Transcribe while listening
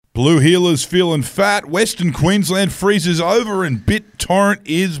Blue Heeler's feeling fat, Western Queensland freezes over, and BitTorrent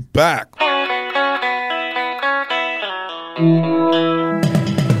is back.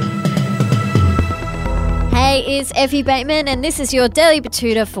 Hey, it's Effie Bateman, and this is your Daily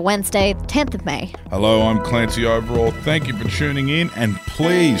Batuta for Wednesday, 10th of May. Hello, I'm Clancy Overall. Thank you for tuning in, and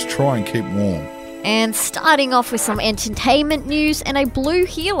please try and keep warm. And starting off with some entertainment news and a blue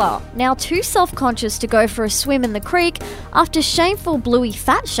heeler, now too self-conscious to go for a swim in the creek after shameful bluey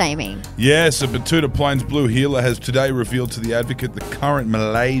fat shaming. Yes, a Batuta Plains blue heeler has today revealed to The Advocate the current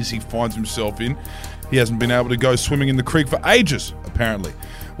malaise he finds himself in. He hasn't been able to go swimming in the creek for ages, apparently.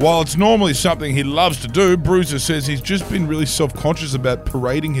 While it's normally something he loves to do, Bruiser says he's just been really self-conscious about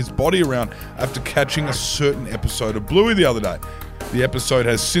parading his body around after catching a certain episode of Bluey the other day. The episode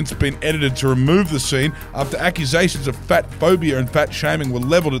has since been edited to remove the scene after accusations of fat phobia and fat shaming were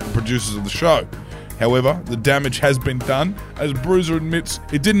levelled at the producers of the show. However, the damage has been done, as Bruiser admits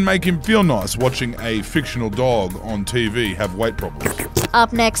it didn't make him feel nice watching a fictional dog on TV have weight problems.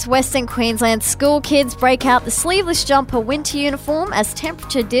 Up next, Western Queensland school kids break out the sleeveless jumper winter uniform as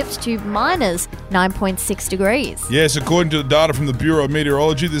temperature dips to minus 9.6 degrees. Yes, according to the data from the Bureau of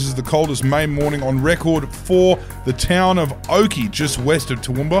Meteorology, this is the coldest May morning on record for the town of Oakey, just west of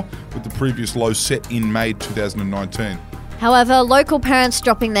Toowoomba, with the previous low set in May 2019. However, local parents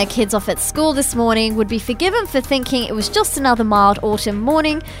dropping their kids off at school this morning would be forgiven for thinking it was just another mild autumn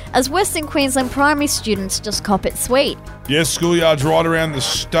morning, as Western Queensland primary students just cop it sweet. Yes, schoolyards right around the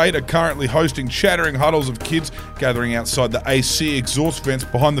state are currently hosting chattering huddles of kids gathering outside the AC exhaust vents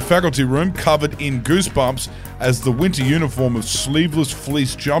behind the faculty room, covered in goosebumps, as the winter uniform of sleeveless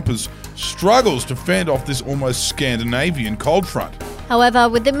fleece jumpers struggles to fend off this almost Scandinavian cold front. However,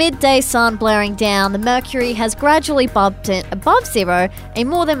 with the midday sun blaring down, the mercury has gradually bumped it above zero, a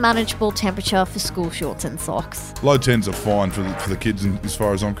more than manageable temperature for school shorts and socks. Low 10s are fine for the kids as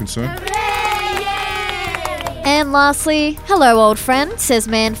far as I'm concerned. And lastly, hello old friend, says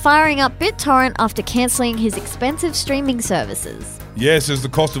man firing up BitTorrent after cancelling his expensive streaming services. Yes, as the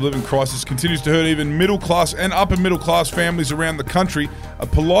cost of living crisis continues to hurt even middle-class and upper-middle-class families around the country, a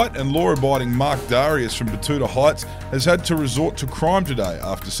polite and law-abiding Mark Darius from Batuta Heights has had to resort to crime today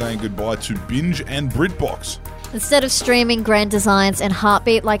after saying goodbye to Binge and BritBox. Instead of streaming Grand Designs and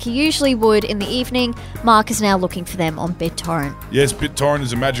Heartbeat like he usually would in the evening, Mark is now looking for them on BitTorrent. Yes, BitTorrent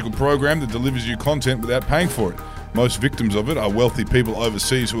is a magical program that delivers you content without paying for it. Most victims of it are wealthy people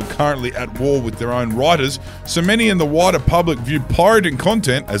overseas who are currently at war with their own writers, so many in the wider public view pirating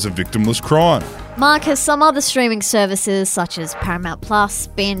content as a victimless crime. Mark has some other streaming services such as Paramount Plus,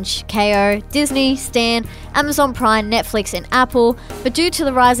 Binge, KO, Disney, Stan, Amazon Prime, Netflix and Apple, but due to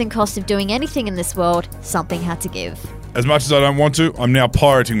the rising cost of doing anything in this world, something had to give. As much as I don't want to, I'm now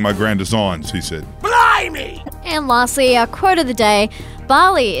pirating my Grand Designs, he said. Blimey! And lastly, our quote of the day,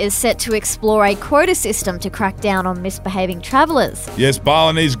 Bali is set to explore a quota system to crack down on misbehaving travellers. Yes,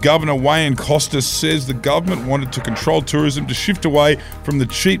 Balinese Governor Wayne Costas says the government wanted to control tourism to shift away from the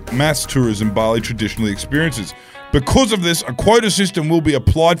cheap mass tourism Bali traditionally experiences. Because of this, a quota system will be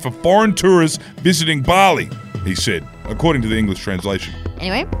applied for foreign tourists visiting Bali, he said, according to the English translation.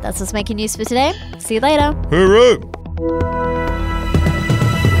 Anyway, that's what's making news for today. See you later. Hooroo!